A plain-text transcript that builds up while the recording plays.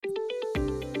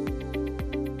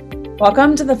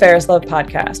Welcome to the Ferris Love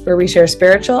Podcast, where we share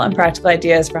spiritual and practical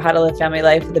ideas for how to live family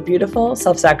life with a beautiful,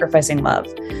 self-sacrificing love.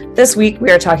 This week, we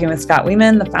are talking with Scott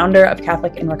Weeman, the founder of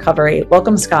Catholic in Recovery.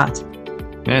 Welcome, Scott.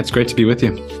 Yeah, it's great to be with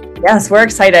you. Yes, we're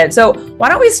excited. So why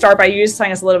don't we start by you just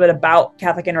telling us a little bit about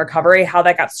Catholic in Recovery, how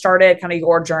that got started, kind of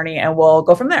your journey, and we'll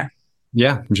go from there.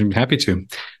 Yeah, I'm happy to.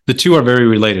 The two are very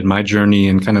related, my journey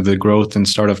and kind of the growth and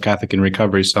start of Catholic in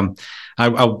Recovery. So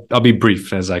I'll be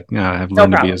brief, as I have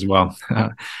learned to be as well.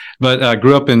 But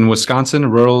grew up in Wisconsin, a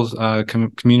rural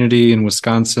community in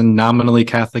Wisconsin, nominally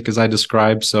Catholic as I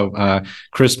described. So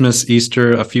Christmas,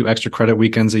 Easter, a few extra credit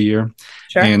weekends a year.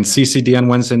 Sure. And CCD on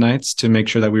Wednesday nights to make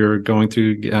sure that we were going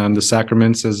through the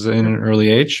sacraments as in an early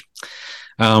age.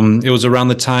 It was around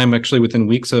the time, actually within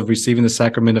weeks of receiving the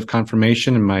sacrament of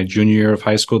confirmation in my junior year of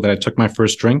high school, that I took my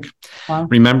first drink. Wow.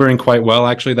 Remembering quite well,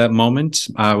 actually, that moment.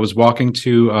 I was walking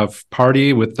to a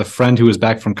party with a friend who was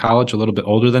back from college, a little bit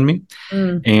older than me.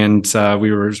 And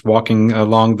we were walking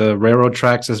along the railroad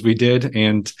tracks as we did.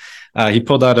 And he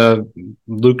pulled out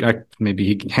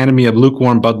he handed me a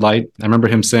lukewarm Bud Light. I remember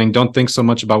him saying, "Don't think so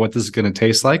much about what this is going to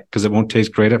taste like, because it won't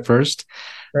taste great at first,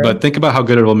 right, but think about how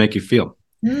good it will make you feel."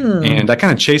 And I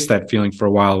kind of chased that feeling for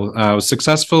a while. I was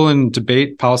successful in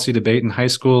policy debate in high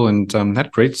school, and had a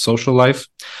great social life.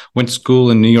 Went to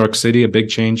school in New York City, a big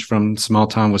change from small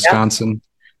town Wisconsin.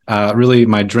 Yeah. Really,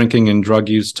 my drinking and drug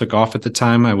use took off at the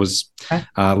time. I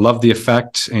loved the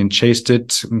effect and chased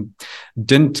it.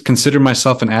 Didn't consider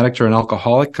myself an addict or an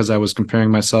alcoholic because I was comparing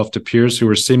myself to peers who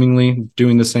were seemingly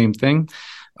doing the same thing.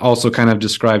 Also kind of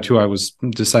described who I was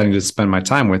deciding to spend my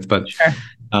time with, but sure.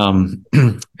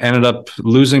 Ended up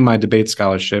losing my debate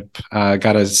scholarship.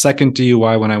 Got a second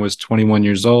DUI when I was 21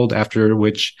 years old, after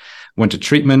which went to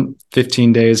treatment,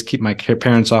 15 days, keep my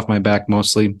parents off my back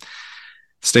mostly.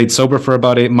 Stayed sober for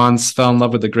about 8 months, fell in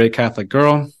love with a great Catholic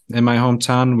girl in my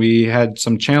hometown. We had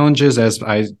some challenges as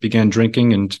I began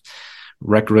drinking and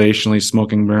recreationally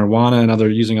smoking marijuana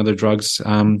and using other drugs.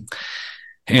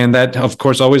 And that, of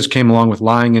course, always came along with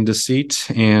lying and deceit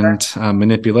and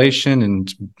manipulation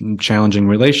and challenging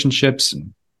relationships.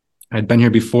 I'd been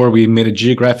here before. We made a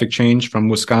geographic change from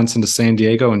Wisconsin to San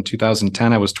Diego in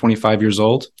 2010. I was 25 years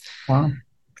old. Wow.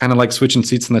 Kind of like switching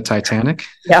seats in the Titanic.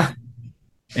 Yeah.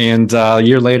 And a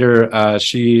year later,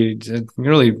 she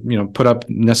really, put up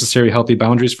necessary healthy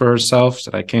boundaries for herself,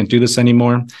 said, "I can't do this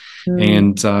anymore."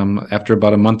 And after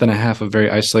about a month and a half of very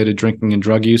isolated drinking and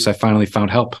drug use, I finally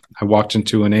found help. I walked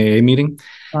into an AA meeting.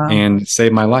 Wow. And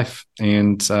saved my life,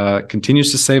 and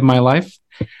continues to save my life.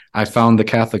 I found the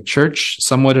Catholic Church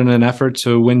somewhat in an effort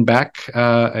to win back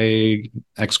a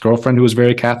ex-girlfriend who was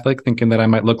very Catholic, thinking that I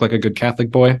might look like a good Catholic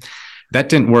boy. That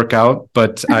didn't work out,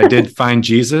 but I did find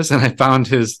Jesus, and I found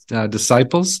his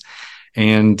disciples.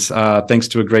 And thanks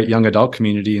to a great young adult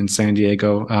community in San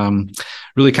Diego,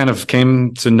 really kind of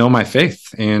came to know my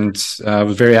faith, and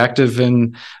was very active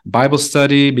in Bible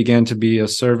study, began to be a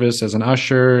service as an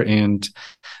usher, and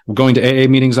going to AA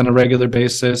meetings on a regular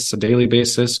basis, a daily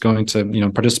basis, going to,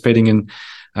 participating in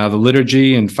the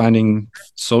liturgy and finding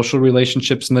social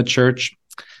relationships in the church.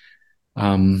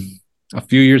 A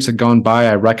few years had gone by.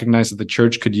 I recognized that the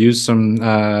church could use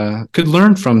could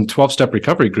learn from 12-step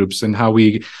recovery groups and how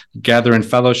we gather in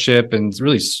fellowship and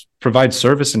really provide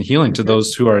service and healing to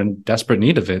those who are in desperate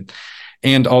need of it.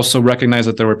 And also recognize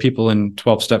that there were people in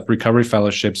 12-step recovery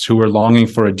fellowships who were longing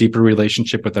for a deeper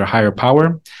relationship with their higher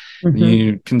power. Mm-hmm.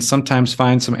 You can sometimes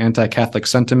find some anti-Catholic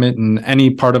sentiment in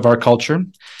any part of our culture.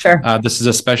 Sure. This is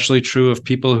especially true of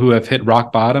people who have hit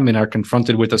rock bottom and are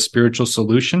confronted with a spiritual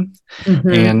solution. Mm-hmm.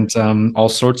 And all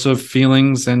sorts of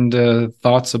feelings and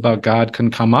thoughts about God can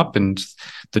come up, and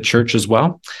the church as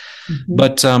well. Mm-hmm.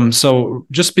 But so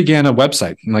just began a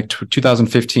website in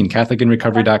 2015,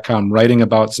 CatholicInRecovery.com, writing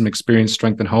about some experience,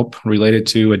 strength, and hope related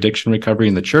to addiction recovery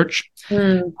in the church.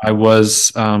 I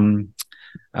was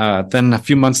then a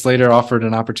few months later offered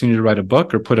an opportunity to write a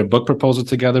book, or put a book proposal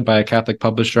together by a Catholic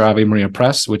publisher, Ave Maria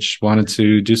Press, which wanted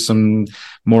to do some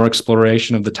more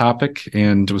exploration of the topic,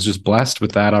 and was just blessed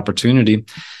with that opportunity.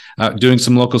 Doing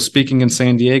some local speaking in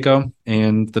San Diego,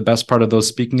 and the best part of those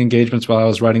speaking engagements while I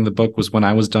was writing the book was when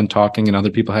I was done talking and other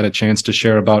people had a chance to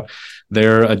share about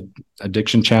their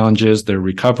addiction challenges, their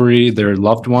recovery, their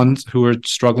loved ones who are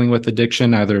struggling with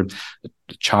addiction, either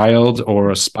a child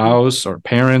or a spouse or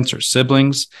parents or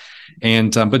siblings.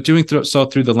 And but doing so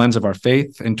through the lens of our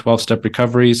faith and 12-step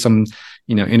recovery, some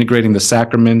integrating the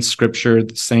sacraments, scripture,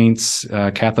 the saints,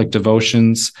 Catholic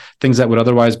devotions, things that would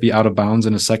otherwise be out of bounds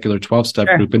in a secular 12-step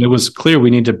group. And it was clear we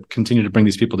need to continue to bring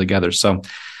these people together. So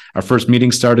our first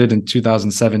meeting started in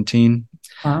 2017.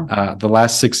 Wow. The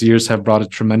last 6 years have brought a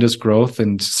tremendous growth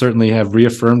and certainly have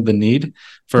reaffirmed the need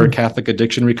for Catholic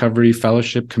addiction recovery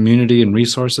fellowship, community, and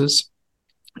resources.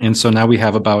 And so now we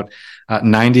have about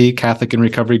 90 Catholic in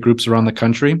recovery groups around the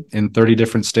country in 30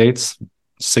 different states,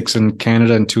 6 in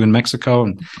Canada and 2 in Mexico,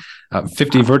 and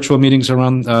 50 virtual meetings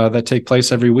around that take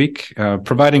place every week,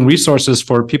 providing resources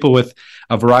for people with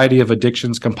a variety of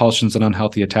addictions, compulsions, and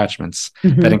unhealthy attachments.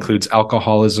 That includes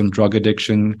alcoholism, drug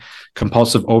addiction,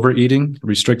 compulsive overeating,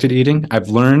 restricted eating. I've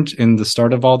learned in the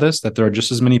start of all this that there are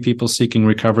just as many people seeking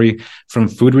recovery from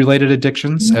food-related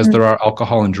addictions as there are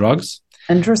alcohol and drugs.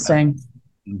 Interesting.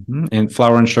 And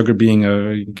flour and sugar being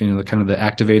kind of the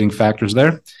activating factors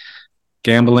there.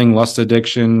 Gambling, lust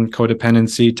addiction,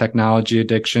 codependency, technology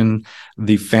addiction,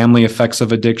 the family effects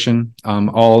of addiction,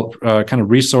 all kind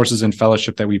of resources and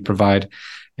fellowship that we provide.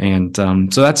 And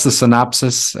so that's the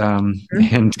synopsis and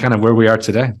kind of where we are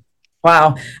today.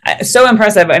 Wow. So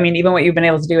impressive. I mean, even what you've been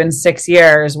able to do in 6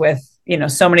 years with,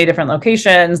 so many different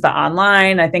locations, the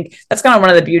online, I think that's kind of one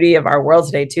of the beauty of our world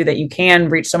today too, that you can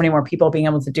reach so many more people being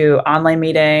able to do online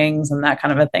meetings and that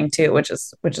kind of a thing too, which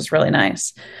is really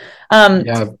nice.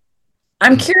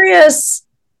 I'm curious,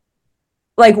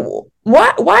 like,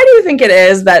 why do you think it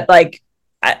is that like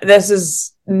this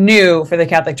is new for the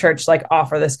Catholic Church, like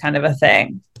offer this kind of a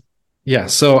thing? Yeah,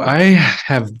 so I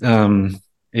have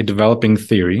a developing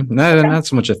theory, not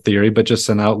so much a theory, but just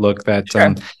an outlook that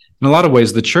in a lot of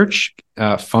ways, the church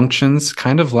functions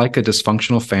kind of like a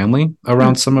dysfunctional family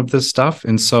around some of this stuff.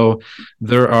 And so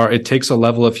it takes a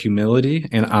level of humility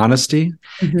and honesty,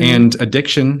 and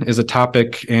addiction is a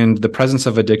topic, and the presence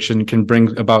of addiction can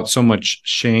bring about so much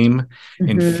shame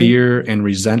and fear and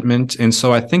resentment. And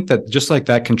so I think that just like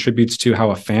that contributes to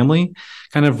how a family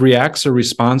kind of reacts or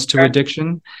responds to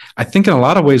addiction. I think in a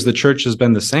lot of ways, the church has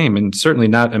been the same and certainly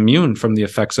not immune from the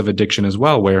effects of addiction as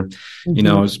well, where,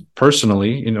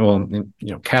 personally,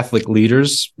 Catholic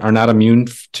leaders are not immune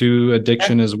to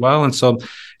addiction as well. And so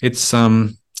it's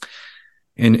an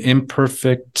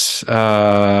imperfect,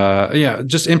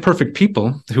 just imperfect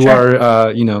people who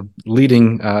are,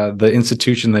 leading the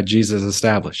institution that Jesus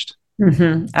established.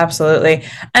 Absolutely.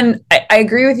 And I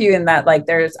agree with you in that, like,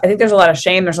 I think there's a lot of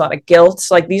shame. There's a lot of guilt.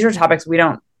 Like, these are topics we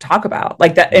don't talk about,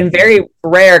 like that in very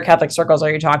rare Catholic circles.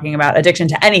 Are you talking about addiction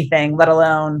to anything, let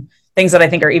alone things that I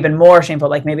think are even more shameful,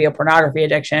 like maybe a pornography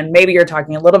addiction? Maybe you're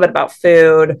talking a little bit about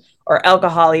food or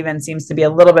alcohol even seems to be a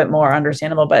little bit more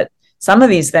understandable. But some of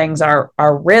these things are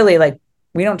really like,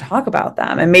 we don't talk about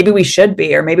them, and maybe we should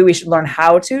be, or maybe we should learn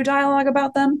how to dialogue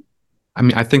about them. I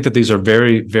mean, I think that these are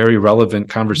very, very relevant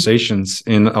conversations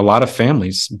in a lot of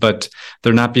families, but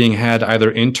they're not being had either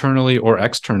internally or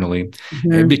externally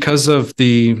because of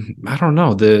the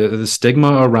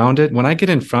stigma around it. When I get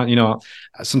in front,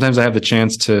 sometimes I have the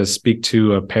chance to speak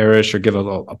to a parish or give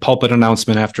a pulpit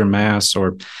announcement after Mass,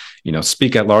 or,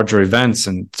 speak at larger events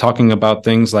and talking about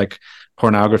things like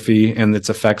pornography and its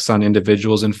effects on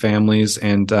individuals and families,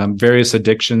 and various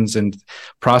addictions and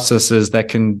processes that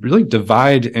can really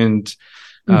divide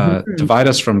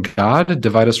us from God,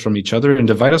 divide us from each other, and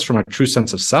divide us from our true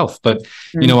sense of self. But,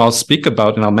 I'll speak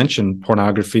about and I'll mention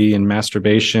pornography and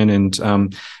masturbation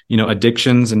and,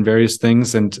 addictions and various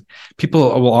things. And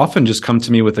people will often just come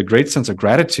to me with a great sense of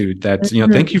gratitude that,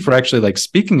 thank you for actually like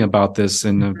speaking about this.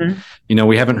 And,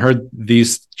 we haven't heard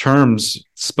these terms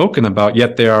spoken about,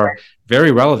 yet they are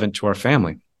very relevant to our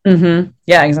family.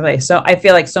 Yeah, exactly. So I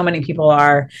feel like so many people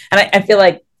are, and I feel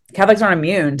like Catholics aren't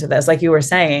immune to this, like you were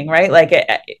saying, right? Like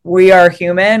we are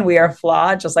human, we are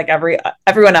flawed, just like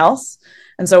everyone else,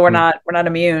 and so we're not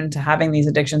immune to having these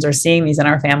addictions or seeing these in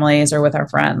our families or with our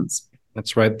friends.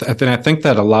 That's right. I think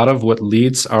that a lot of what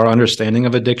leads our understanding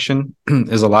of addiction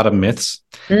is a lot of myths,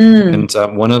 and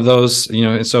one of those,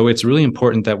 so it's really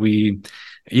important that we,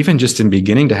 even just in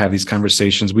beginning to have these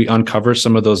conversations, we uncover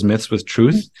some of those myths with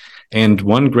truth. And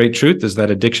one great truth is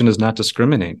that addiction does not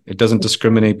discriminate. It doesn't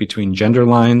discriminate between gender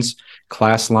lines,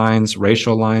 class lines,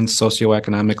 racial lines,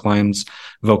 socioeconomic lines,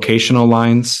 vocational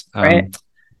lines,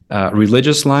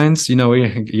 religious lines.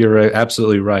 You're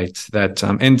absolutely right that,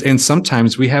 and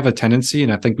sometimes we have a tendency,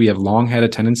 and I think we have long had a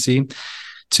tendency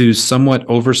to somewhat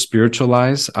over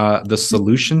spiritualize the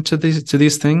solution to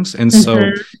these things. And so,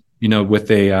 with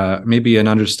maybe an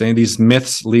understanding, these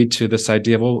myths lead to this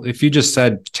idea of, well, if you just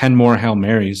said 10 more Hail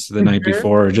Marys the night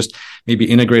before, or just maybe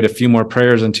integrate a few more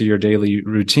prayers into your daily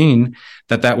routine,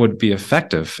 that would be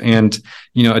effective. And,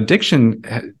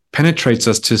 addiction penetrates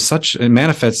us to such, it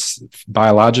manifests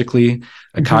biologically,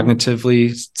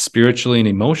 cognitively, spiritually, and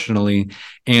emotionally.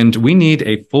 And we need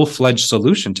a full-fledged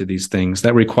solution to these things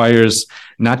that requires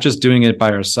not just doing it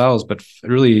by ourselves, but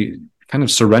really kind of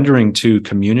surrendering to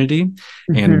community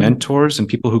and mentors and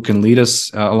people who can lead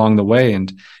us along the way.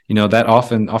 And, that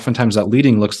oftentimes that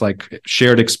leading looks like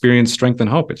shared experience, strength, and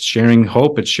hope. It's sharing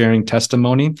hope. It's sharing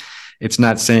testimony. It's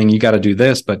not saying you got to do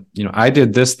this, but, I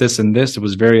did this, this, and this. It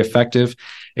was very effective.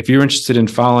 If you're interested in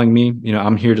following me,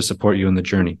 I'm here to support you in the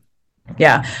journey.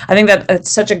 Yeah. I think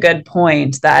that's such a good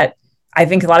point, that I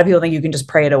think a lot of people think you can just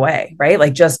pray it away, right?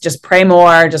 Like just pray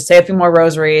more, just say a few more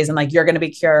rosaries and like, you're going to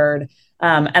be cured.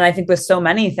 And I think with so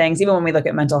many things, even when we look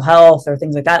at mental health or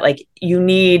things like that, like you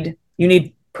need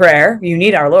prayer, you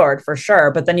need our Lord for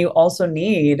sure. But then you also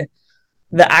need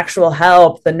the actual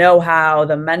help, the know-how,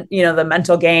 the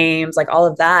mental games, like all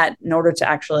of that in order to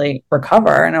actually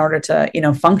recover, in order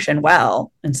to, function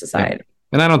well in society.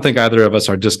 Yeah. And I don't think either of us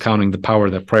are discounting the power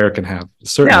that prayer can have.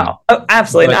 Certainly. No,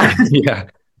 absolutely not. Yeah.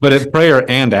 But if prayer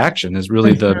and action is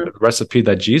really the recipe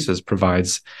that Jesus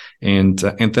provides. And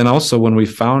then also when we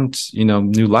found,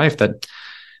 new life, that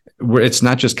it's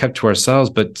not just kept to ourselves,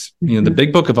 but, the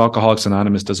big book of Alcoholics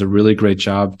Anonymous does a really great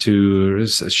job to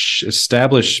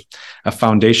establish a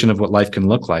foundation of what life can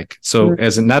look like. So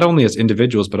not only as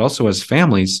individuals, but also as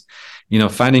families,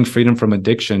 finding freedom from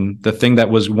addiction, the thing that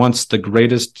was once the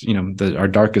greatest, our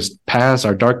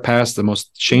dark past, the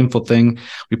most shameful thing.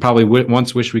 We probably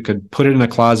once wish we could put it in a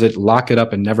closet, lock it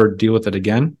up, and never deal with it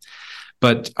again.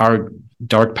 But our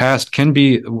dark past can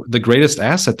be the greatest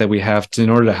asset that we have in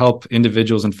order to help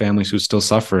individuals and families who still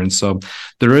suffer. And so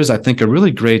there is, I think, a really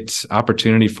great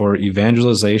opportunity for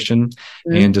evangelization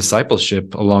and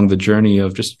discipleship along the journey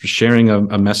of just sharing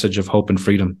a message of hope and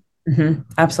freedom.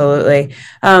 Absolutely.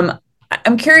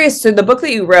 I'm curious. So the book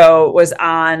that you wrote was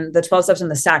on the 12 steps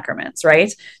and the sacraments,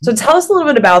 right? So tell us a little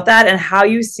bit about that and how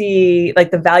you see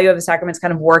like the value of the sacraments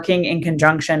kind of working in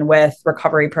conjunction with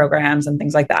recovery programs and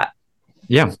things like that.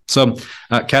 Yeah. So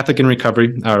Catholic in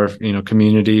Recovery, our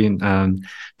community,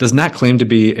 does not claim to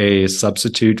be a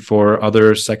substitute for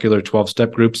other secular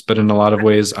 12-step groups, but in a lot of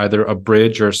ways, either a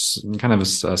bridge or kind of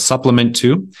a supplement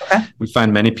to. Okay. We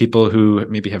find many people who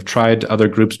maybe have tried other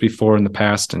groups before in the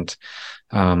past, and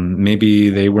maybe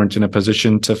they weren't in a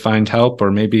position to find help,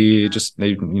 or maybe just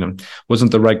they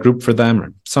wasn't the right group for them,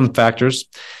 or some factors.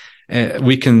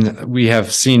 We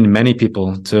have seen many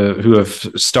people who have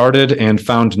started and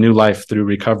found new life through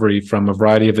recovery from a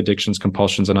variety of addictions,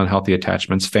 compulsions, and unhealthy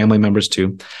attachments. Family members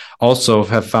too. Also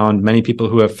have found many people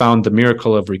who have found the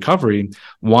miracle of recovery,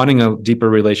 wanting a deeper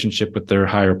relationship with their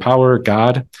higher power,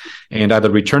 God, and either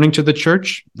returning to the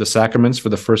church, the sacraments for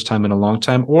the first time in a long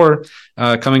time, or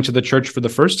coming to the church for the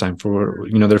first time for,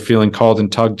 they're feeling called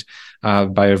and tugged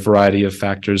by a variety of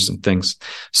factors and things.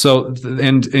 So,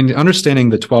 and in understanding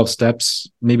the 12 steps,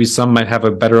 maybe some might have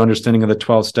a better understanding of the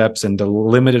 12 steps and a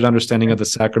limited understanding of the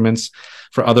sacraments.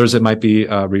 For others, it might be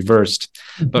reversed.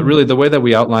 But really, the way that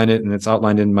we outline it, and it's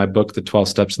outlined in my book, The 12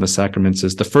 Steps and the Sacraments,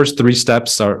 is the first 3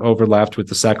 steps are overlapped with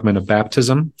the sacrament of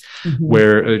baptism,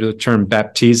 where the term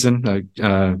baptizen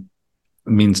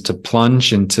means to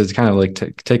plunge and to kind of like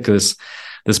take this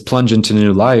plunge into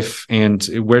new life, and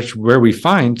where we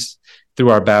find through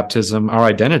our baptism our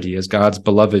identity as God's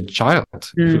beloved child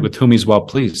with whom he's well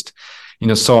pleased.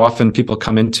 So often people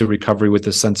come into recovery with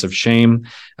a sense of shame,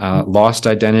 lost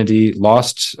identity,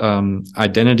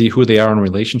 who they are in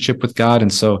relationship with God.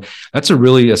 And so that's a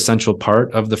really essential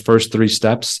part of the first 3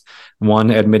 steps. 1,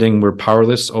 admitting we're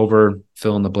powerless over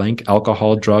fill in the blank,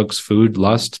 alcohol, drugs, food,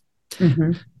 lust,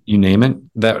 you name it,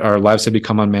 that our lives have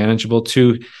become unmanageable.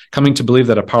 2, coming to believe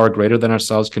that a power greater than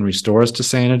ourselves can restore us to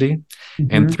sanity.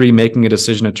 And 3, making a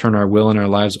decision to turn our will and our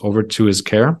lives over to his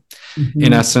care.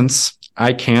 In essence,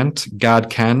 I can't, God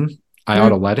can, I ought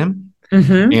to let him.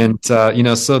 And,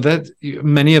 so that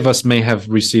many of us may have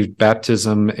received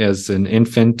baptism as an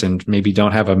infant and maybe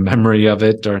don't have a memory of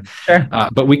it, or,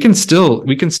 but we can still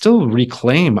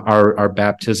reclaim our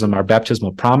baptism, our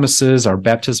baptismal promises, our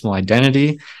baptismal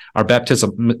identity, our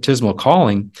baptismal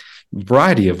calling,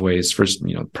 variety of ways for,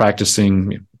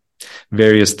 practicing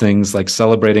various things like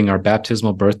celebrating our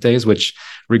baptismal birthdays, which,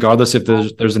 regardless if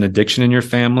there's an addiction in your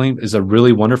family, is a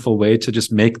really wonderful way to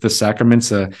just make the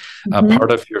sacraments a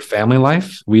part of your family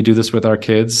life. We do this with our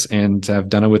kids and have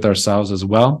done it with ourselves as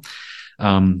well.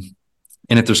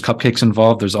 And if there's cupcakes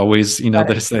involved, there's always,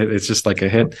 it's just like a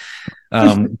hit.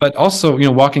 But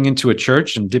also, walking into a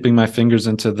church and dipping my fingers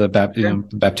into the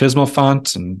baptismal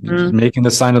font and making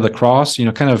the sign of the cross,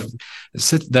 kind of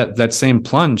that same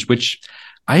plunge, which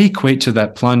I equate to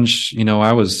that plunge.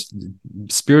 I was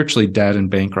spiritually dead and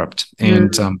bankrupt,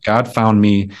 and God found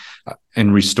me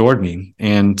and restored me.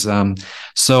 And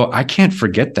so I can't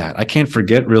forget that. I can't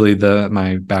forget really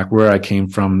my back where I came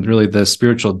from, really the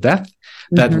spiritual death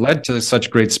that led to such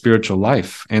great spiritual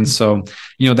life. And so,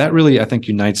 that really, I think,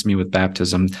 unites me with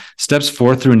baptism. Steps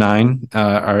 4 through 9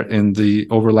 are in the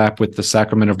overlap with the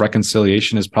sacrament of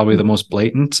reconciliation is probably the most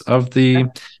blatant of the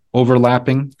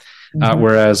overlapping.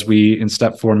 Whereas we, in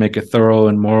step 4, make a thorough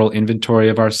and moral inventory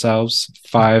of ourselves.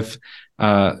 5,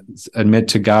 admit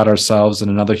to God, ourselves, and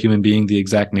another human being the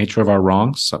exact nature of our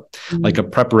wrongs. So like a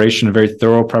preparation, a very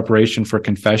thorough preparation for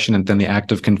confession, and then the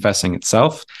act of confessing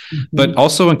itself, but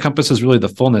also encompasses really the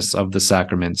fullness of the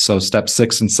sacrament. So step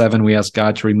 6 and 7, we ask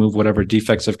God to remove whatever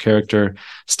defects of character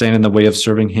stand in the way of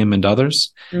serving him and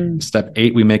others. Step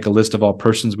 8, we make a list of all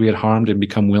persons we had harmed and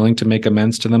become willing to make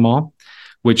amends to them all,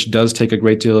 which does take a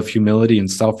great deal of humility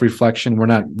and self-reflection. We're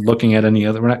not looking at any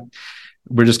other,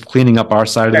 we're just cleaning up our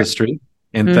side of the street.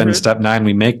 And then step 9,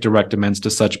 we make direct amends to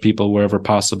such people wherever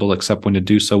possible, except when to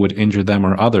do so would injure them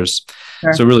or others.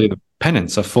 So really the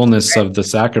penance, a fullness of the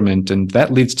sacrament, and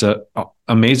that leads to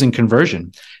amazing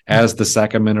conversion as the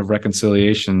sacrament of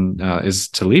reconciliation is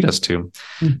to lead us to.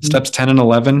 Steps 10 and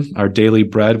 11, our daily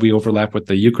bread, we overlap with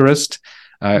the Eucharist.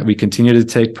 We continue to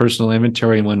take personal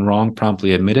inventory, and when wrong,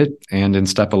 promptly admit it. And in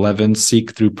step 11,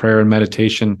 seek through prayer and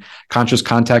meditation, conscious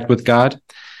contact with God.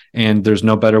 And there's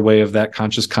no better way of that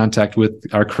conscious contact with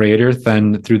our Creator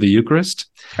than through the Eucharist.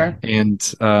 And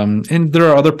there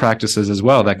are other practices as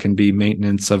well that can be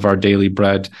maintenance of our daily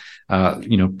bread,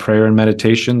 prayer and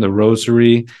meditation, the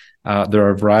rosary. There are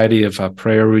a variety of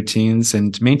prayer routines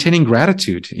and maintaining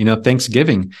gratitude,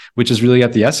 thanksgiving, which is really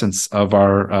at the essence of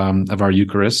our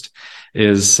Eucharist,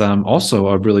 is also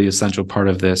a really essential part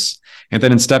of this. And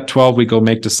then in step 12, we go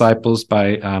make disciples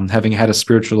by having had a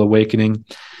spiritual awakening.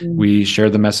 We share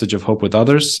the message of hope with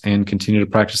others and continue to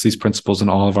practice these principles in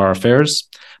all of our affairs.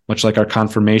 Much like our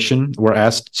confirmation, we're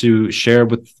asked to share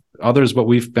with others what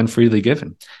we've been freely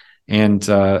given. And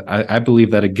I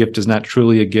believe that a gift is not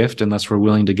truly a gift unless we're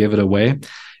willing to give it away.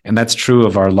 And that's true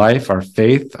of our life, our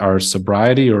faith, our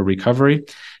sobriety or recovery,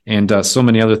 and so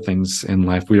many other things in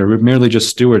life we are merely just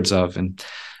stewards of. And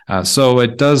so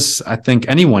it does, I think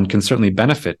anyone can certainly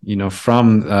benefit,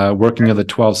 from working of the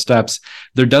 12 steps.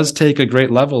 There does take a great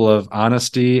level of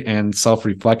honesty and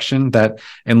self-reflection that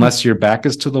unless your back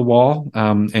is to the wall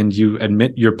and you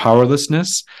admit your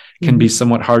powerlessness, can be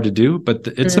somewhat hard to do. But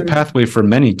it's a pathway for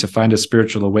many to find a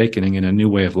spiritual awakening and a new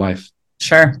way of life.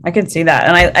 Sure. I can see that.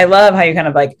 And I love how you kind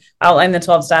of like outline the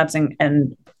 12 steps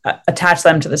and attach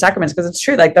them to the sacraments, because it's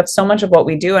true. Like that's so much of what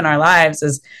we do in our lives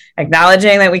is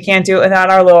acknowledging that we can't do it without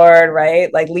our Lord,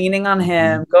 right? Like leaning on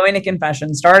him, going to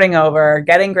confession, starting over,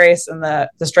 getting grace and the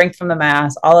strength from the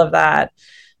mass, all of that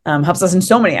helps us in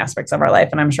so many aspects of our life.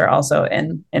 And I'm sure also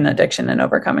in addiction and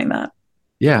overcoming that.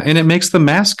 Yeah. And it makes the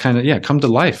mass kind of, come to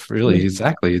life, really.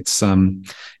 Exactly. It's,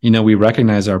 we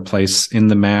recognize our place in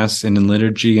the mass and in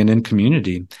liturgy and in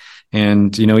community.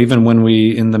 And, even when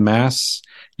we in the mass,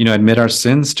 admit our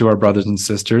sins to our brothers and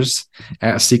sisters,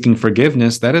 seeking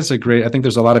forgiveness, that is I think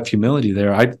there's a lot of humility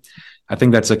there. I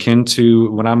think that's akin to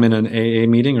when I'm in an AA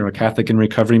meeting or a Catholic in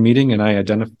recovery meeting and I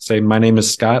say, my name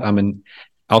is Scott, I'm an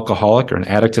alcoholic or an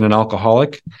addict and an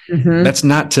alcoholic. That's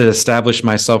not to establish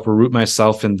myself or root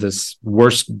myself in this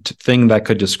worst thing that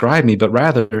could describe me, but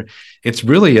rather it's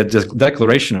really a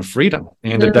declaration of freedom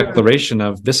and a declaration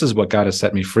of this is what God has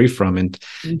set me free from. And,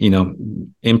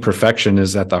 imperfection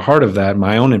is at the heart of that,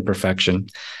 my own imperfection.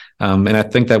 And I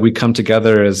think that we come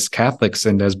together as Catholics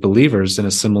and as believers in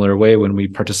a similar way when we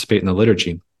participate in the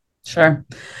liturgy. Sure.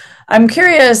 I'm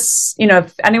curious,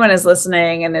 if anyone is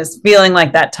listening and is feeling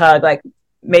like that tug, like,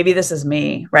 maybe this is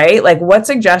me, right? Like what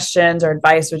suggestions or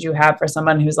advice would you have for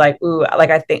someone who's like, ooh, like,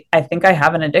 I think I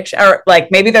have an addiction, or like,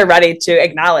 maybe they're ready to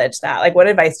acknowledge that. Like, what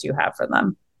advice do you have for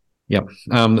them? Yeah.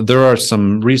 There are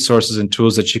some resources and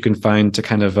tools that you can find to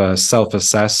kind of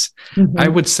self-assess. I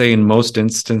would say in most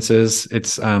instances,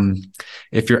 it's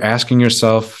if you're asking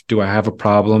yourself, do I have a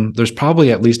problem? There's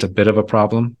probably at least a bit of a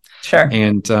problem. Sure.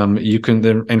 And you can,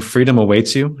 and freedom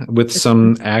awaits you with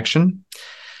some action.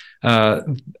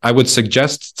 I would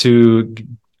suggest to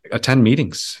attend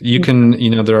meetings. You can,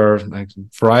 there are a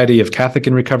variety of Catholic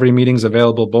in recovery meetings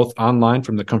available both online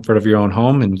from the comfort of your own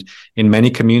home and in many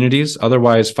communities.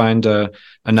 Otherwise, find a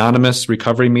anonymous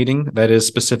recovery meeting that is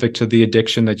specific to the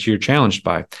addiction that you're challenged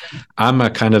by. I'm a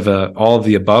kind of all of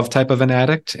the above type of an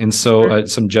addict. And so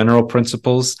some general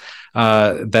principles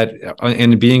that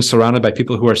and being surrounded by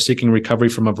people who are seeking recovery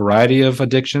from a variety of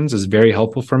addictions is very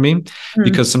helpful for me,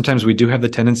 because sometimes we do have the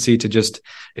tendency to just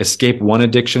escape one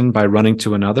addiction by running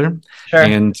to another. Sure.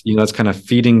 And, it's kind of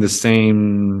feeding the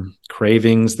same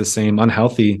cravings, the same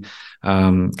unhealthy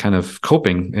kind of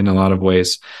coping in a lot of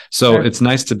ways. So Sure. it's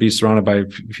nice to be surrounded by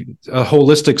a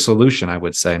holistic solution, I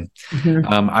would say.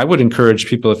 I would encourage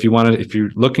people, if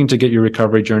you're looking to get your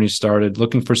recovery journey started,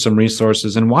 looking for some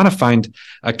resources and want to find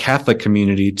a Catholic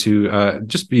community to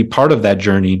just be part of that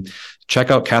journey, check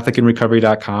out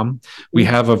catholicinrecovery.com. We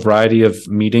have a variety of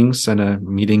meetings and a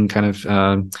meeting kind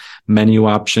of menu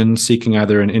option, seeking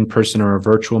either an in-person or a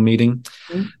virtual meeting.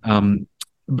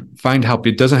 Find help.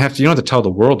 It doesn't have to, you don't have to tell the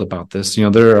world about this.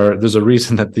 There's a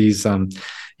reason that these,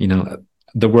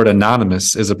 the word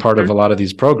anonymous is a part of a lot of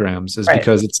these programs, is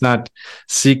because it's not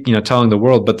telling the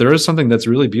world, but there is something that's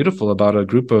really beautiful about a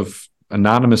group of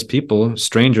anonymous people,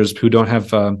 strangers who don't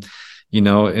have,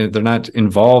 they're not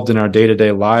involved in our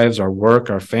day-to-day lives, our work,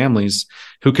 our families,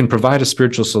 who can provide a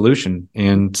spiritual solution.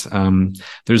 And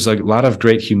there's a lot of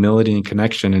great humility and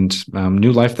connection and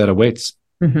new life that awaits.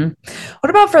 What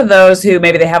about for those who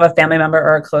maybe they have a family member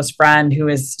or a close friend who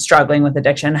is struggling with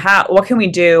addiction? What can we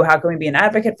do? How can we be an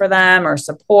advocate for them or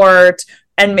support?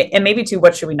 And maybe too,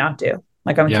 what should we not do?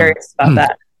 Like, I'm curious about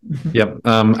that. Yep.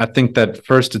 I think that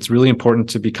first, it's really important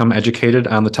to become educated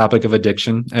on the topic of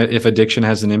addiction. If addiction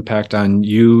has an impact on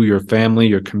you, your family,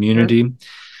 your community.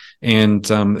 And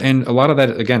a lot of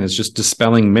that, again, is just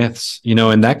dispelling myths,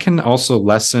 and that can also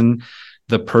lessen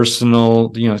the personal,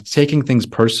 taking things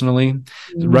personally,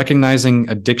 recognizing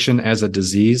addiction as a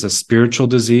disease, a spiritual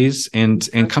disease, and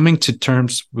coming to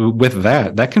terms with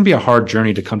that can be a hard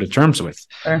journey to come to terms with,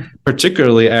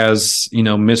 particularly as,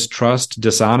 mistrust,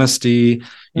 dishonesty,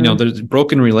 there's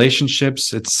broken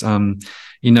relationships. It's,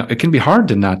 it can be hard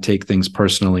to not take things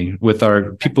personally with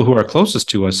our people who are closest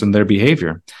to us and their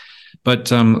behavior.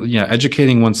 But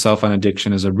educating oneself on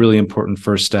addiction is a really important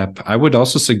first step. I would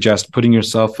also suggest putting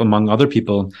yourself among other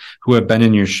people who have been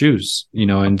in your shoes,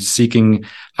 and seeking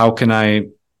what can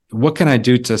I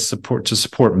do to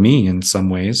support me in some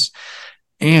ways,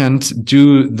 and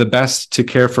do the best to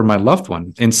care for my loved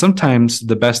one. And sometimes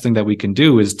the best thing that we can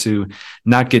do is to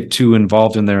not get too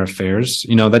involved in their affairs.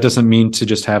 That doesn't mean to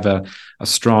just have a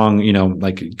strong,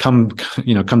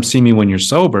 come see me when you're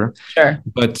sober. Sure.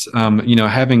 But,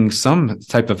 having some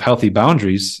type of healthy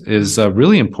boundaries is a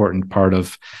really important part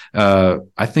of,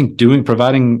 I think,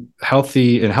 providing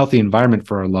healthy environment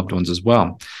for our loved ones as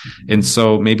well. And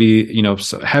so maybe,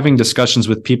 having discussions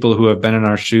with people who have been in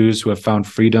our shoes, who have found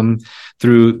freedom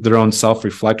through their own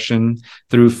self-reflection,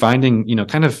 through finding,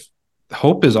 kind of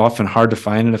hope is often hard to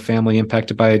find in a family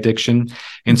impacted by addiction.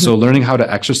 And so learning how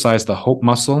to exercise the hope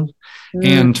muscle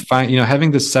and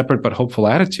having this separate but hopeful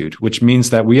attitude, which means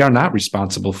that we are not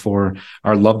responsible for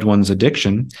our loved one's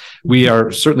addiction. We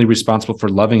are certainly responsible for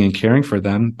loving and caring for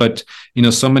them. But,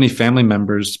 so many family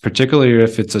members, particularly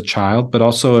if it's a child, but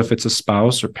also if it's a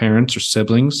spouse or parents or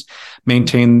siblings,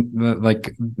 maintain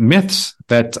myths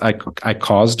that I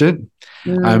caused it.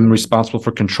 I'm responsible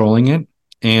for controlling it,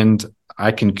 and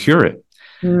I can cure it.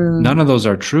 None of those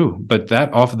are true, but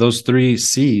those three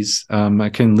C's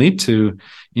can lead to,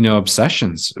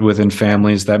 obsessions within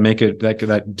families that make it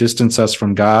that distance us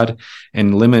from God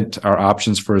and limit our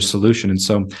options for a solution. And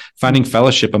so, finding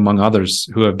fellowship among others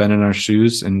who have been in our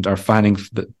shoes and are finding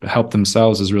help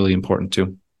themselves is really important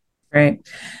too. Right.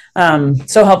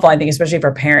 So helpful, I think, especially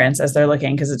for parents as they're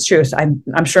looking, because it's true. So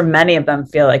I'm sure many of them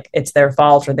feel like it's their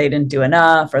fault or they didn't do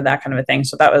enough or that kind of a thing.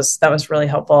 So that was really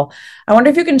helpful. I wonder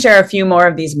if you can share a few more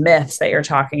of these myths that you're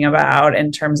talking about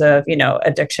in terms of,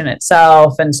 addiction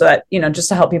itself. And so that, just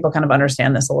to help people kind of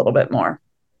understand this a little bit more.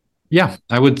 Yeah,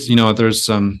 I would, there's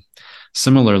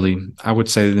similarly, I would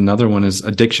say another one is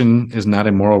addiction is not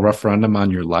a moral referendum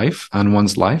on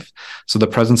one's life. So the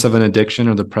presence of an addiction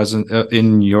or the present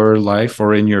in your life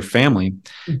or in your family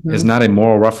is not a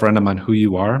moral referendum on who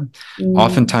you are.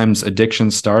 Oftentimes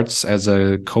addiction starts as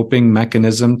a coping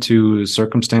mechanism to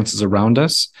circumstances around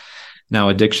us. Now,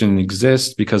 addiction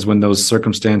exists because when those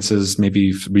circumstances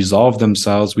maybe resolve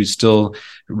themselves, we still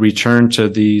return to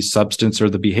the substance or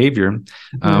the behavior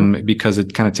because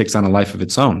it kind of takes on a life of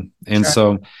its own. And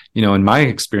so, in my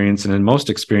experience and in most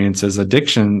experiences,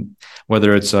 addiction,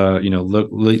 whether it's,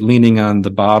 leaning on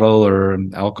the bottle or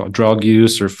alcohol, drug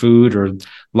use or food or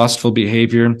lustful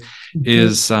behavior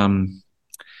is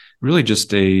really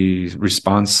just a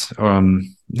response,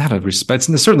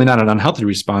 it's certainly not an unhealthy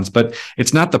response, but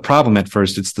it's not the problem at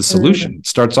first. It's the solution. It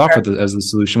starts off as the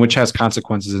solution, which has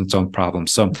consequences in its own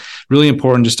problems. So really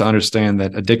important just to understand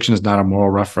that addiction is not a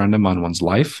moral referendum on one's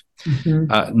life.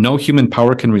 No human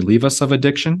power can relieve us of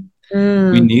addiction.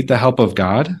 We need the help of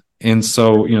God. And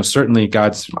so, certainly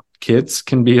God's kids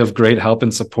can be of great help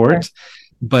and support.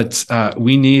 But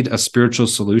we need a spiritual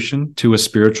solution to a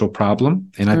spiritual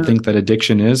problem. And I think that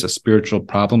addiction is a spiritual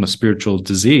problem, a spiritual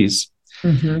disease.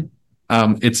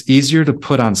 It's easier to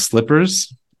put on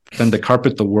slippers than to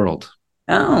carpet the world.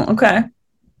 Oh, okay.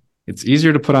 It's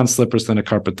easier to put on slippers than to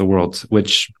carpet the world,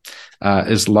 which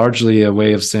is largely a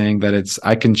way of saying that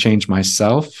I can change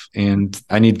myself, and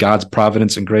I need God's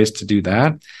providence and grace to do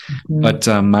that. Mm-hmm. But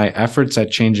my efforts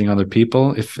at changing other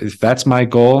people, if that's my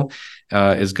goal,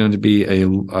 is going to be a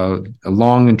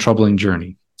long and troubling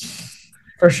journey.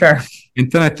 For sure.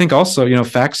 And then I think also,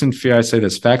 facts and fear, I say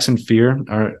this, facts and fear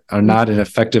are not an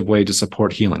effective way to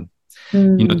support healing.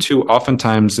 Too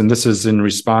oftentimes, and this is in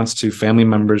response to family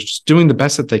members just doing the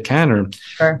best that they can, or,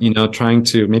 sure. Trying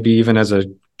to maybe even as a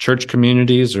church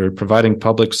communities or providing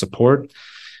public support,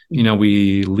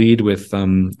 we lead with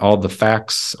all the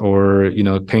facts, or,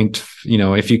 paint,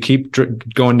 if you keep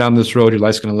going down this road, your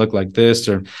life's going to look like this,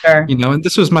 or, sure. And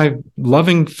this was my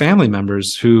loving family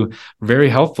members who very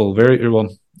helpful, very well,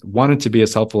 wanted to be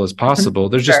as helpful as possible.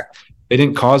 There's just, they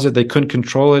didn't cause it, they couldn't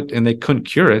control it, and they couldn't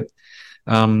cure it.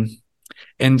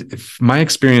 And my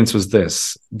experience was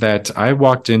this, that I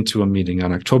walked into a meeting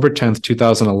on October 10th,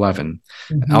 2011,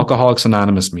 Alcoholics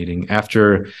Anonymous meeting,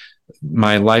 after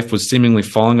my life was seemingly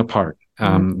falling apart.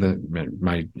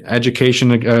 My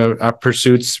education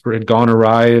pursuits had gone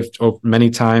awry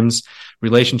many times.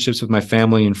 Relationships with my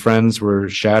family and friends were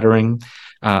shattering.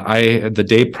 The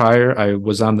day prior, I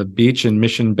was on the beach in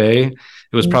Mission Bay.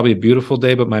 It was probably a beautiful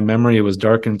day, but my memory was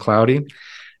dark and cloudy.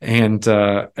 And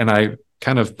I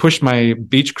kind of pushed my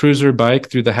beach cruiser bike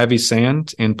through the heavy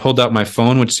sand and pulled out my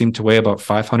phone, which seemed to weigh about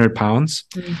 500 pounds,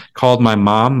 called my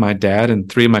mom, my dad,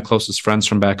 and 3 of my closest friends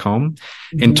from back home,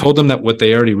 and told them that what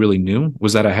they already really knew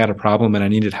was that I had a problem and I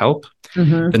needed help.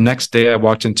 The next day I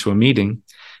walked into a meeting,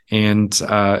 and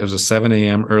it was a 7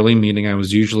 a.m. early meeting. I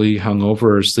was usually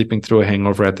hungover or sleeping through a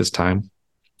hangover at this time.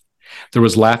 There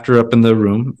was laughter up in the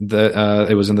room.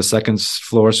 It was in the second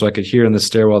floor, so I could hear in the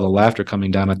stairwell the laughter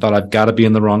coming down. I thought, I've got to be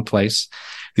in the wrong place.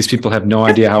 These people have no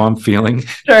idea how I'm feeling.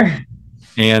 Sure.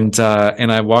 And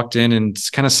I walked in and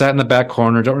kind of sat in the back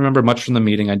corner. Don't remember much from the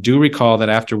meeting. I do recall that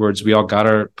afterwards we all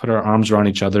put our arms around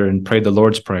each other and prayed the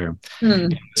Lord's Prayer.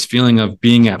 This feeling of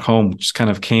being at home just kind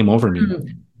of came over me,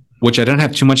 which I didn't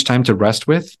have too much time to rest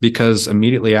with, because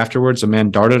immediately afterwards a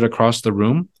man darted across the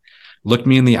room, looked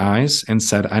me in the eyes, and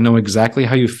said, "I know exactly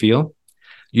how you feel.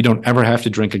 You don't ever have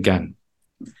to drink again."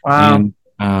 Wow.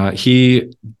 And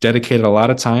he dedicated a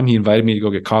lot of time. He invited me to go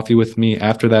get coffee with me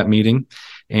after that meeting.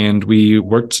 And we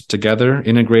worked together,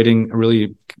 integrating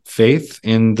really faith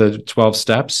in the 12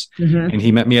 steps. And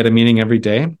he met me at a meeting every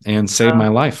day and saved my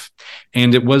life.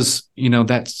 And it was,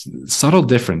 that subtle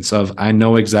difference of, I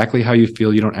know exactly how you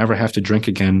feel. You don't ever have to drink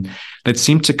again. That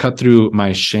seemed to cut through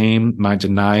my shame, my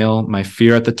denial, my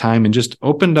fear at the time, and just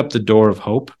opened up the door of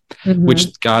hope,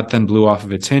 which God then blew off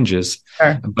of its hinges.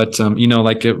 Sure. But,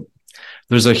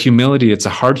 there's a humility. It's a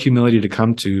hard humility to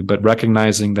come to, but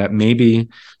recognizing that maybe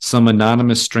some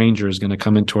anonymous stranger is going to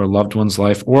come into our loved one's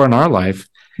life or in our life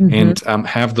and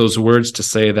have those words to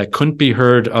say that couldn't be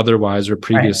heard otherwise or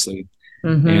previously.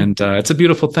 And it's a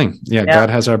beautiful thing. Yeah, God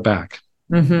has our back.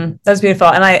 That's beautiful.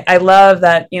 And I love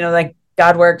that, like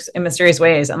God works in mysterious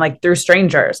ways and like through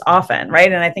strangers often,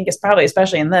 right? And I think it's probably,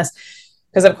 especially in this,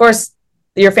 because of course,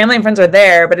 your family and friends are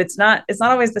there, but it's not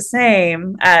always the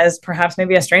same as perhaps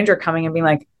maybe a stranger coming and being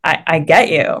like, I get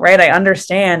you, right? I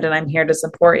understand, and I'm here to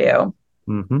support you.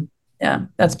 Yeah,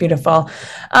 that's beautiful.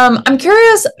 I'm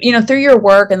curious, through your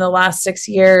work in the last 6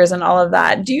 years and all of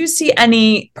that, do you see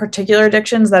any particular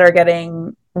addictions that are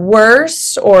getting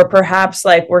worse, or perhaps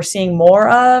like we're seeing more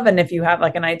of? And if you have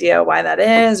like an idea why that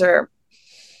is, or...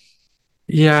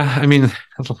 Yeah, I mean,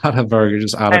 a lot of are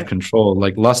just out of control,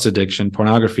 like lust addiction,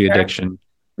 pornography addiction,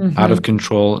 out of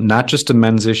control, not just a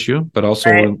men's issue, but also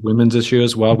a women's issue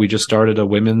as well. We just started a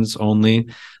women's only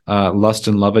lust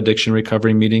and love addiction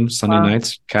recovery meeting, Sunday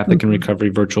nights, Catholic and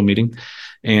Recovery virtual meeting.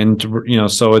 And,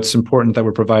 so it's important that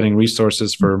we're providing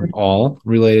resources for all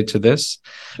related to this.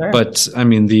 Sure. But I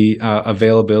mean, the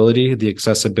availability, the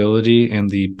accessibility, and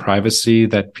the privacy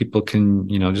that people can,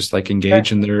 just like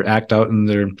engage in their act out in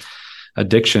their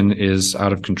addiction is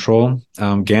out of control.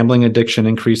 Gambling addiction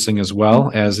increasing as well,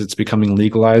 as it's becoming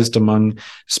legalized among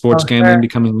sports gambling,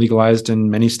 becoming legalized in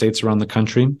many states around the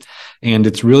country. And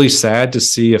it's really sad to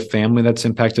see a family that's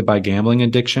impacted by gambling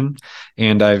addiction.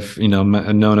 And I've,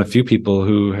 known a few people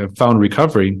who have found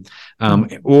recovery,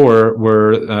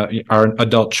 or are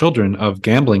adult children of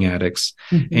gambling addicts.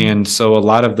 And so a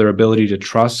lot of their ability to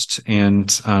trust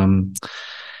and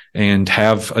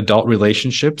have adult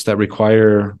relationships that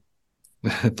require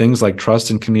things like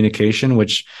trust and communication,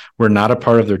 which were not a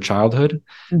part of their childhood.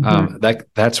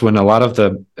 That's when a lot of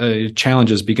the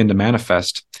challenges begin to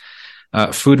manifest.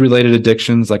 Food-related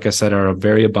addictions, like I said, are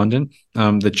very abundant.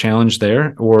 The challenge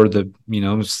there, or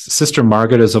Sister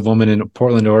Margaret is a woman in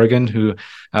Portland, Oregon, who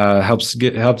helped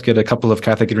get a couple of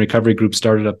Catholic in Recovery groups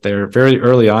started up there very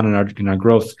early on in our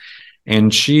growth.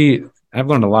 And I've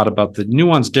learned a lot about the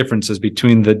nuanced differences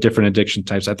between the different addiction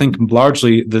types. I think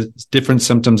largely the different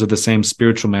symptoms of the same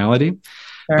spiritual malady.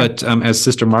 Sure. But as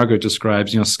Sister Margaret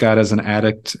describes, Scott, as an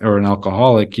addict or an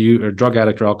alcoholic, or drug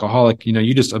addict or alcoholic,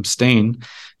 you just abstain.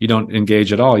 You don't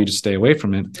engage at all. You just stay away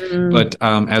from it. But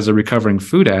as a recovering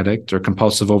food addict or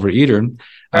compulsive overeater,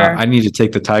 sure. I need to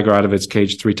take the tiger out of its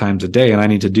cage 3 times a day, and I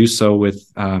need to do so with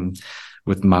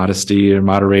modesty or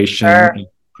moderation, sure.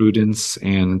 Prudence,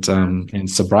 and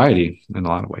sobriety in a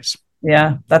lot of ways.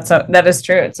 Yeah, that is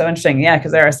true. It's so interesting. Yeah,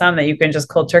 because there are some that you can just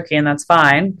cold turkey and that's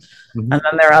fine. Mm-hmm. And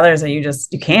then there are others that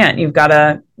you can't. You've got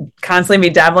to constantly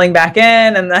be dabbling back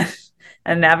in,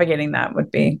 and navigating that would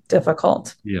be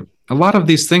difficult. Yeah. A lot of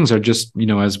these things are just,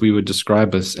 as we would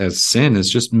describe as sin, is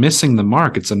just missing the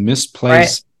mark. It's a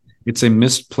misplaced, right. It's a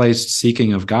misplaced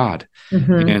seeking of God.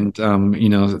 Mm-hmm.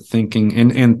 And, thinking,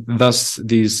 and thus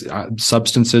these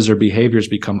substances or behaviors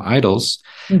become idols,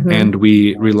 mm-hmm. and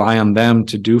we rely on them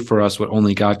to do for us what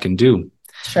only God can do.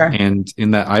 Sure. And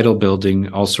in that idol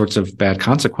building, all sorts of bad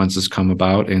consequences come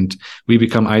about, and we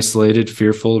become isolated,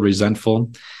 fearful,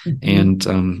 resentful, mm-hmm.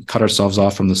 and cut ourselves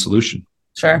off from the solution.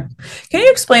 Sure. Can you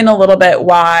explain a little bit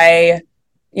why,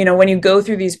 when you go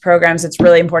through these programs, it's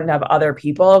really important to have other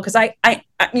people? Because I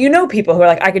people who are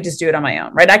like, I could just do it on my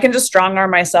own, right? I can just strong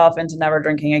arm myself into never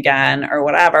drinking again or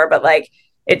whatever. But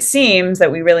it seems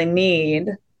that we really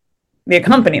need the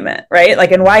accompaniment, right?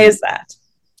 And why is that?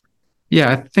 Yeah,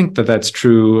 I think that's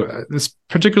true. It's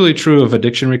particularly true of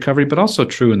addiction recovery, but also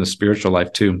true in the spiritual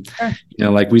life too.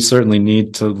 Sure. We certainly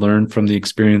need to learn from the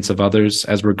experience of others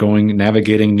as we're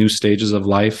navigating new stages of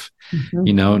life,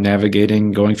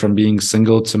 mm-hmm. Going from being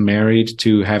single to married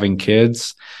to having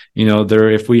kids.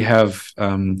 If we have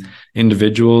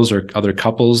individuals or other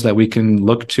couples that we can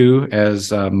look to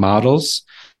as models,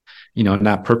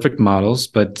 not perfect models,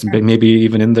 but maybe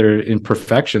even in their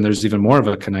imperfection, there's even more of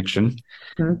a connection.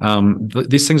 Mm-hmm.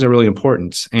 These things are really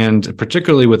important, and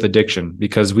particularly with addiction,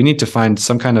 because we need to find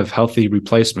some kind of healthy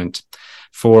replacement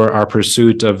for our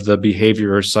pursuit of the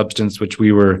behavior or substance which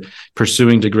we were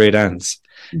pursuing to great ends.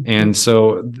 Mm-hmm. And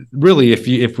so really,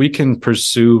 if we can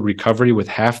pursue recovery with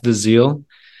half the zeal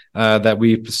that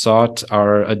we sought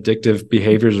our addictive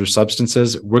behaviors or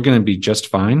substances, we're going to be just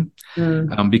fine.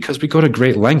 Because we go to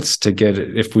great lengths to get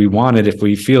it if we want it, if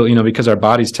we feel, because our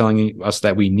body's telling us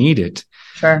that we need it.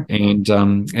 Sure.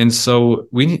 And so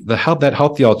we need that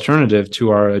healthy alternative to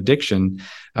our addiction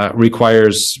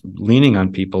requires leaning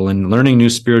on people and learning new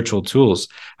spiritual tools.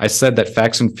 I said that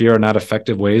facts and fear are not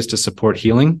effective ways to support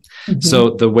healing. Mm-hmm.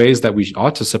 So the ways that we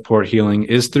ought to support healing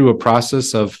is through a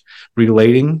process of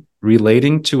relating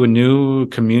to a new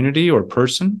community or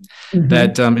person, mm-hmm.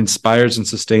 that inspires and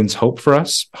sustains hope for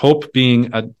us. Hope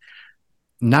being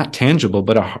not tangible,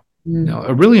 but a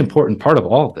really important part of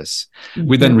all of this. Mm-hmm.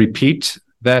 We then repeat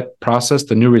that process.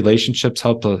 The new relationships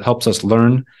helps us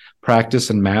learn,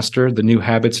 practice, and master the new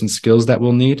habits and skills that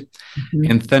we'll need.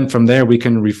 Mm-hmm. And then from there, we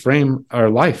can reframe our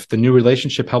life. The new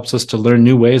relationship helps us to learn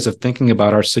new ways of thinking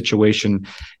about our situation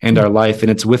and our life.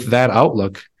 And it's with that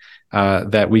outlook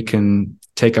that we can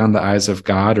take on the eyes of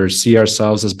God, or see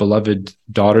ourselves as beloved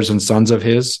daughters and sons of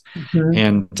His. Mm-hmm.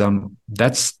 And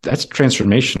that's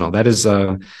transformational. That is,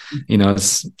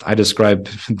 I describe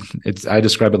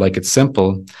it like it's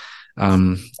simple.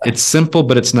 It's simple,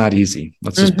 but it's not easy.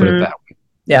 Let's just put it that way.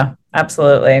 Yeah,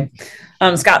 absolutely.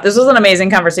 Scott, this was an amazing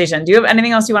conversation. Do you have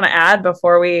anything else you want to add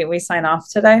before we sign off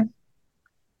today?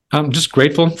 I'm just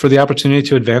grateful for the opportunity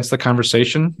to advance the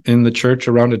conversation in the church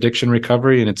around addiction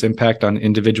recovery and its impact on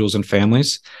individuals and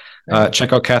families.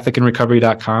 Check out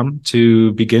CatholicInRecovery.com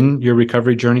to begin your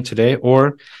recovery journey today.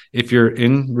 Or if you're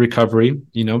in recovery,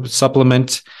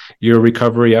 supplement your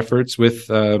recovery efforts with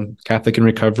Catholic in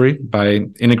Recovery by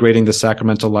integrating the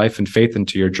sacramental life and faith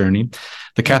into your journey.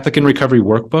 The Catholic in Recovery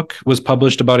workbook was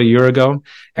published about a year ago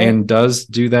and does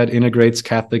do that, integrates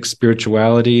Catholic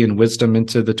spirituality and wisdom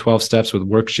into the 12 steps with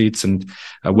worksheets and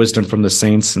wisdom from the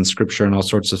saints and scripture and all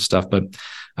sorts of stuff. But,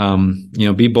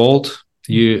 be bold.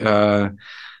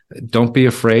 Don't be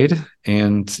afraid,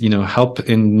 and help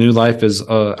in new life is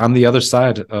on the other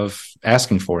side of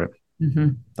asking for it. Mm-hmm.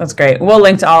 That's great. We'll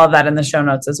link to all of that in the show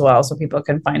notes as well, so people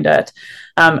can find it.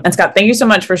 And Scott, thank you so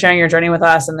much for sharing your journey with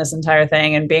us and this entire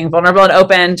thing, and being vulnerable and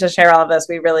open to share all of this.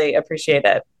 We really appreciate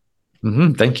it.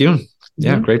 Mm-hmm. Thank you.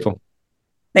 Yeah, grateful.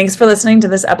 Thanks for listening to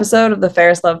this episode of the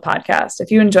Ferris Love podcast.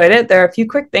 If you enjoyed it, there are a few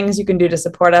quick things you can do to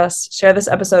support us. Share this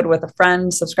episode with a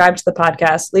friend, subscribe to the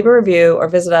podcast, leave a review, or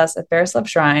visit us at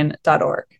ferrisloveshrine.org.